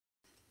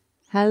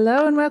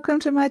Hello and welcome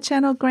to my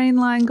channel,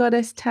 GreenLion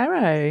Goddess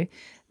Tarot.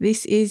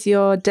 This is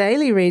your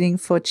daily reading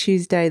for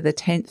Tuesday, the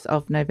 10th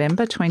of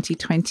November,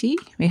 2020.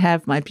 We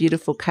have my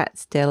beautiful cat,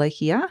 Stella,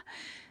 here.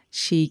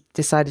 She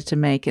decided to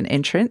make an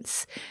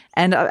entrance.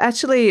 And I've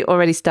actually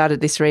already started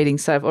this reading,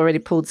 so I've already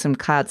pulled some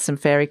cards, some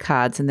fairy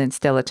cards, and then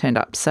Stella turned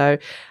up. So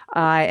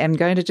I am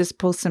going to just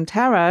pull some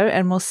tarot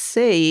and we'll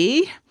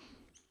see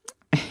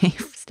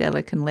if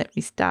Stella can let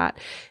me start.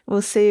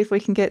 We'll see if we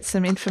can get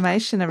some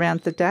information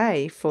around the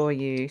day for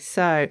you.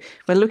 So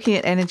we're looking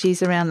at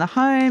energies around the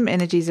home,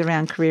 energies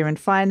around career and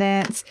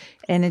finance,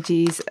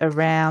 energies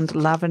around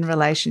love and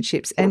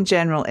relationships, and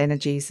general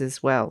energies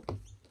as well.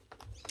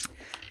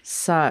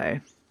 So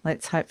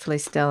let's hopefully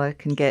Stella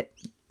can get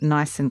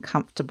nice and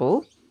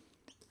comfortable.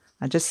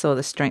 I just saw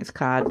the strength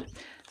card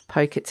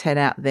poke its head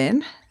out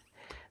then.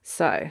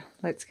 So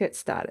let's get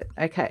started.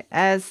 Okay,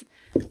 as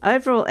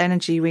overall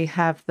energy, we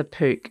have the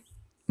Pook.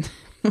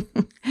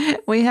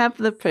 We have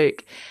the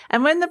Pook.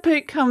 And when the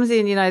Pook comes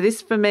in,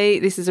 this for me,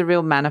 this is a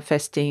real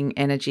manifesting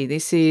energy.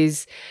 This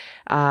is,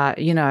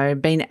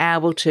 being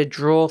able to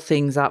draw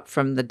things up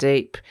from the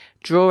deep,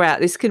 draw out.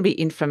 This can be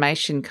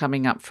information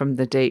coming up from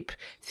the deep,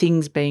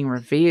 things being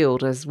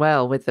revealed as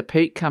well with the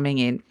Pook coming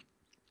in.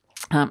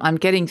 I'm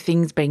getting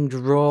things being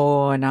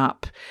drawn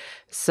up.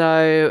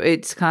 So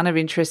it's kind of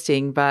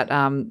interesting, but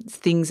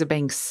things are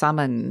being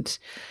summoned.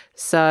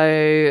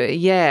 So,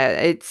 yeah,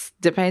 it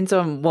depends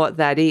on what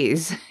that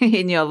is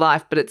in your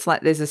life, but it's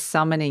like there's a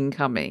summoning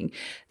coming.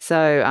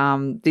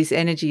 So this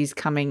energy is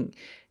coming,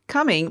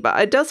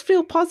 but it does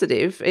feel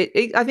positive.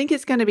 I think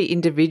it's going to be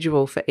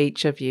individual for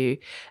each of you.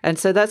 And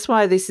so that's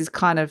why this is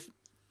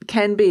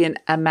can be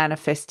a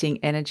manifesting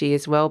energy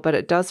as well, but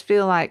it does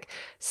feel like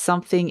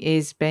something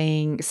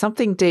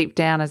deep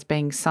down is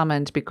being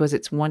summoned because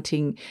it's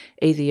wanting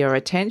either your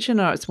attention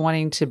or it's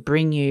wanting to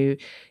bring you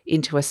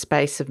into a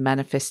space of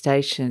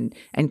manifestation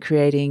and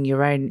creating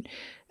your own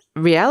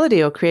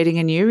reality or creating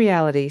a new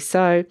reality.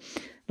 So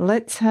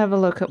let's have a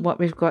look at what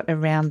we've got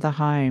around the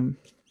home.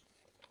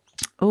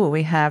 Oh,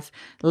 we have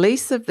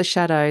Lease of the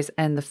Shadows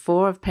and the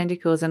Four of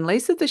Pentacles. And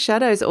Lease of the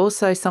Shadows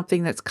also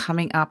something that's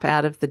coming up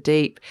out of the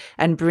deep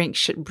and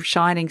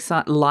shining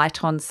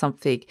light on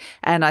something.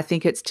 And I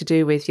think it's to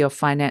do with your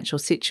financial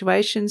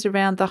situations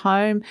around the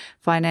home,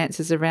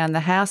 finances around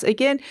the house.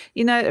 Again,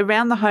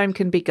 around the home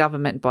can be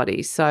government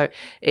bodies. So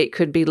it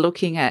could be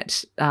looking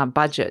at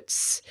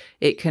budgets.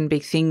 It can be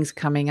things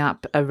coming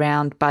up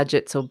around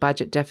budgets or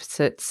budget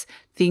deficits,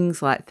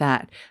 things like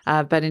that.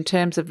 But in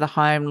terms of the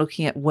home,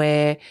 looking at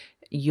where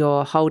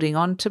you're holding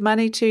on to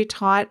money too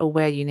tight or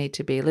where you need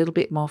to be a little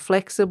bit more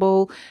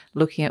flexible,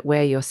 looking at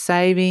where your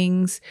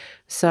savings,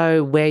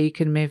 so where you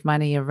can move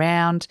money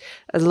around.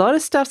 A lot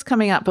of stuff's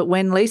coming up, but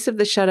when Lease of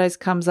the Shadows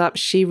comes up,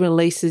 she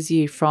releases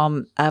you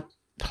from a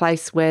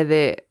place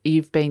where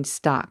you've been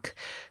stuck.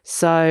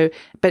 So,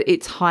 but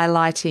it's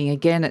highlighting,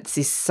 again, it's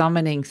this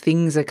summoning,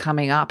 things are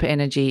coming up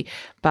energy,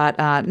 but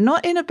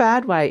not in a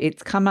bad way.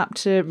 It's come up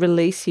to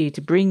release you,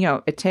 to bring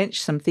your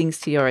attention, some things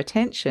to your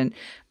attention,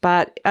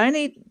 but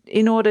only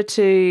in order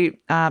to,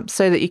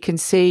 so that you can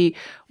see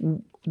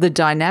the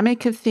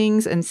dynamic of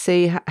things and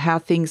see how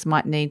things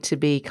might need to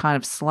be kind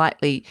of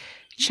slightly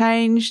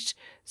changed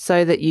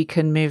so that you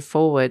can move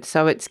forward.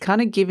 So it's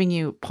kind of giving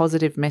you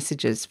positive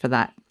messages for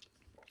that.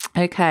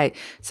 Okay,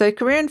 so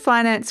career and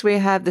finance, we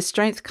have the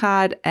Strength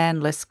card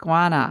and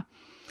Lesquana.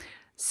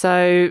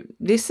 So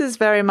this is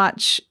very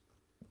much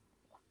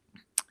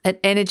an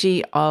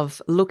energy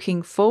of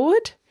looking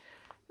forward,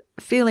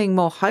 feeling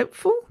more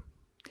hopeful,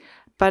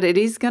 but it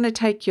is going to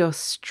take your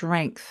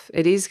strength.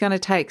 It is going to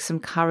take some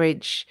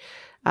courage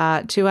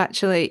to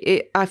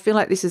actually, I feel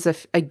like this is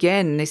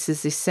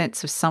this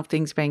sense of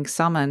something's being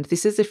summoned.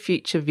 This is a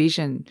future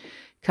vision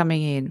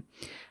coming in.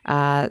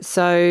 But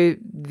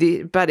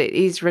it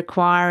is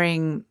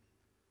requiring,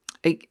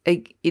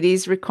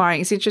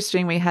 it's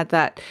interesting. We had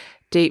that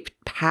deep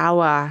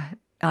power,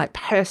 like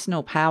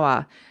personal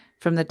power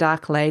from the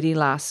Dark Lady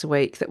last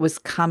week that was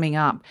coming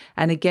up.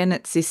 And again,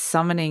 it's this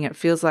summoning. It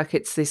feels like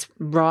it's this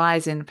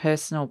rise in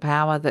personal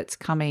power that's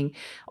coming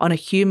on a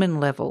human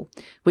level,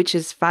 which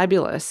is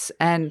fabulous.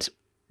 And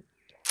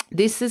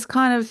this is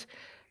kind of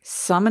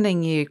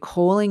summoning you,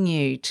 calling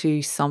you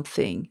to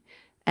something.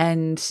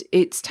 And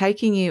it's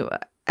taking you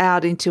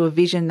out into a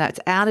vision that's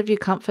out of your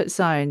comfort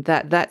zone.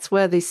 That's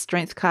where this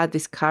Strength card,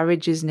 this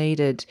courage is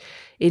needed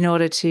in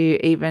order to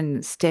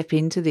even step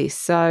into this.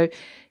 So,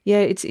 yeah,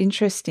 it's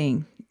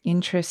interesting.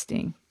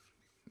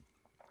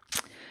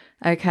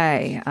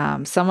 Okay,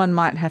 someone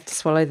might have to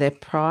swallow their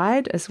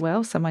pride as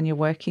well, someone you're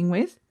working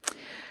with.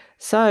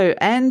 So,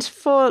 and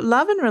for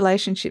love and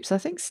relationships, I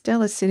think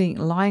Stella's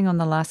lying on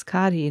the last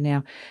card here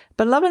now.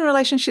 But love and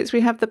relationships,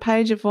 we have the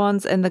Page of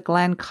Wands and the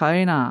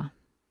Glancona.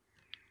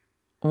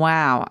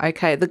 Wow.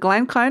 Okay. The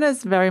Glancona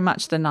is very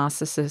much the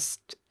narcissist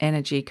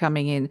energy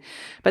coming in.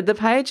 But the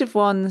Page of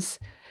Wands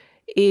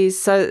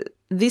is, so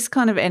this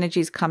kind of energy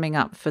is coming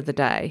up for the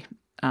day,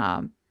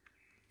 the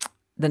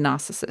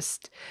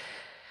narcissist.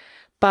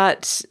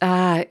 But,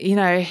 you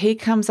know, he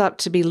comes up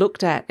to be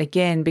looked at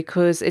again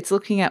because it's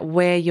looking at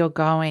where you're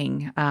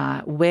going,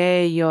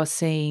 where you're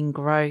seeing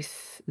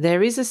growth.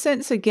 There is a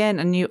sense, again,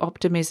 a new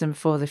optimism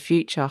for the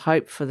future,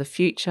 hope for the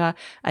future,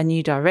 a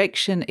new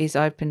direction is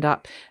opened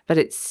up, but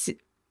it's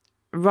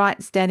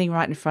standing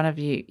right in front of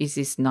you is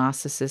this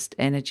narcissist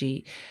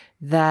energy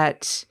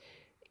that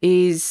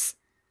is...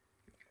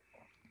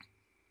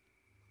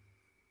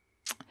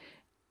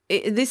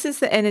 This is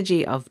the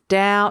energy of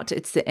doubt.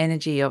 It's the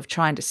energy of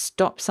trying to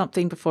stop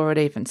something before it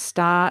even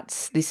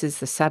starts. This is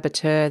the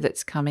saboteur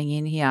that's coming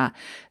in here.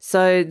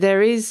 So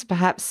there is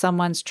perhaps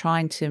someone's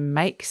trying to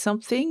make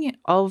something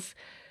of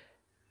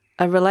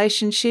a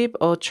relationship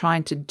or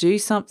trying to do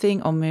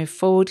something or move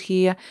forward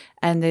here.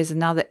 And there's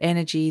another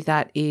energy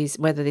that is,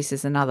 whether this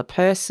is another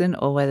person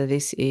or whether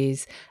this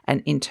is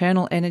an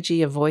internal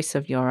energy, a voice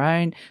of your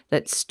own,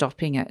 that's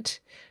stopping it.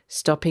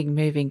 Stopping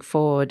moving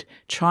forward,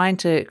 trying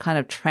to kind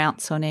of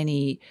trounce on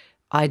any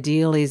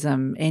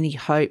idealism, any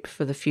hope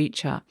for the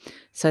future.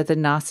 So the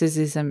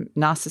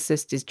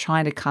narcissist is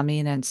trying to come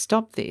in and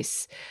stop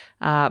this,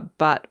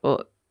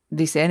 or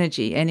this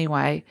energy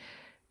anyway.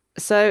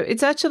 So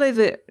it's actually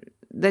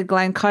the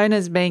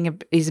Glancona's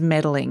is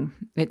meddling.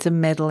 It's a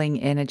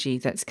meddling energy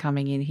that's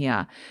coming in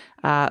here.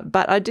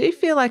 But I do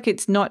feel like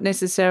it's not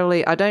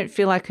necessarily, I don't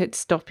feel like it's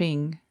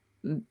stopping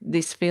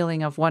this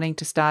feeling of wanting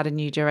to start a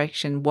new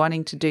direction,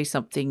 wanting to do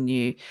something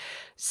new.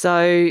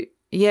 So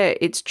yeah,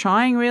 it's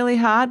trying really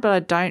hard, but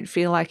I don't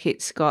feel like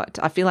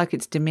I feel like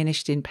it's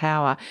diminished in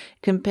power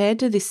compared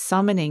to this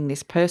summoning,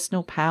 this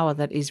personal power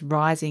that is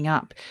rising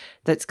up,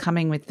 that's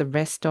coming with the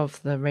rest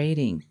of the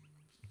reading.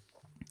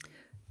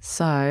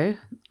 So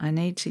I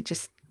need to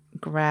just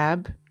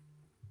grab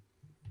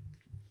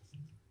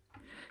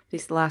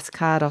this last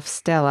card off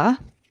Stella.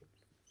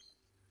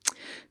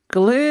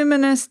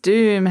 Luminous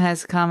Doom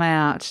has come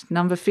out,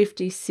 number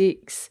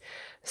 56.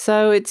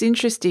 So it's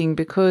interesting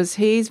because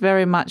he's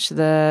very much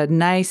the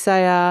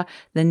naysayer,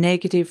 the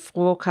negative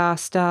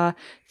forecaster.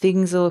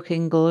 Things are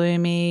looking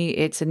gloomy.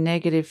 It's a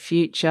negative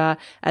future.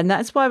 And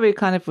that's why we're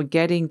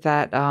getting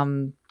that,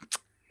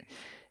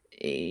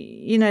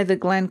 you know, the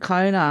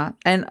Glancona.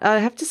 And I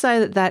have to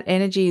say that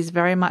energy is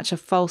very much a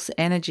false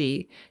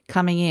energy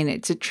coming in.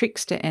 It's a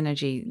trickster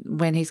energy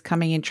when he's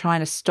coming in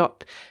trying to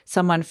stop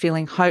someone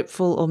feeling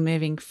hopeful or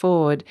moving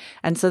forward.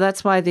 And so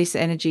that's why this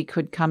energy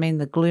could come in,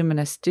 the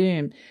Luminous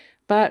Doom.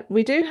 But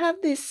we do have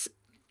this,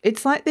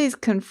 it's like these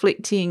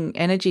conflicting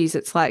energies.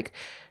 It's like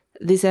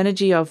this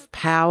energy of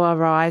power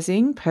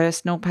rising,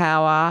 personal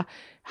power,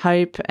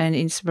 hope and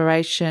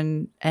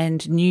inspiration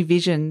and new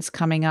visions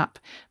coming up.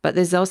 But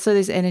there's also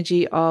this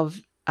energy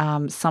of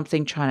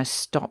something trying to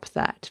stop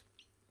that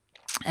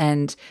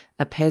and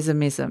a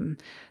pessimism.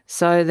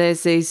 So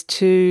there's these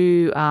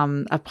two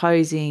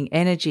opposing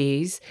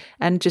energies,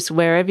 and just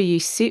wherever you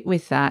sit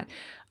with that,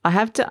 I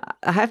have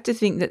to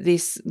think that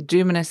this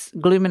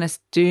luminous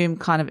doom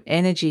kind of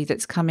energy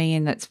that's coming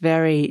in, that's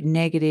very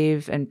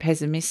negative and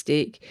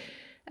pessimistic,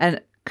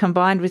 and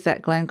combined with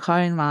that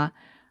Glancona,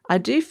 I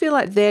do feel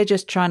like they're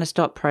just trying to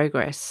stop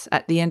progress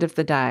at the end of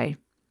the day.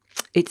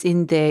 It's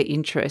in their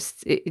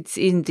interest. It's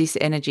in this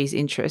energy's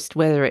interest,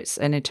 whether it's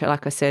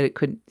like I said, it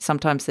could,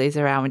 sometimes these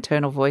are our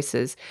internal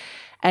voices,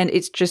 and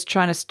it's just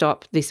trying to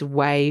stop this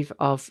wave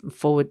of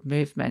forward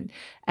movement.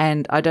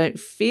 And I don't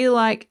feel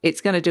like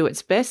it's going to do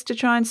its best to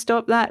try and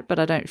stop that, but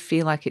I don't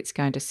feel like it's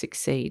going to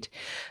succeed.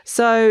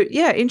 So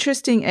yeah,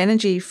 interesting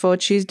energy for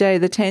Tuesday,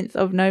 the 10th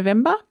of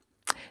November.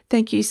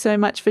 Thank you so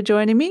much for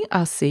joining me.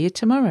 I'll see you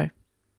tomorrow.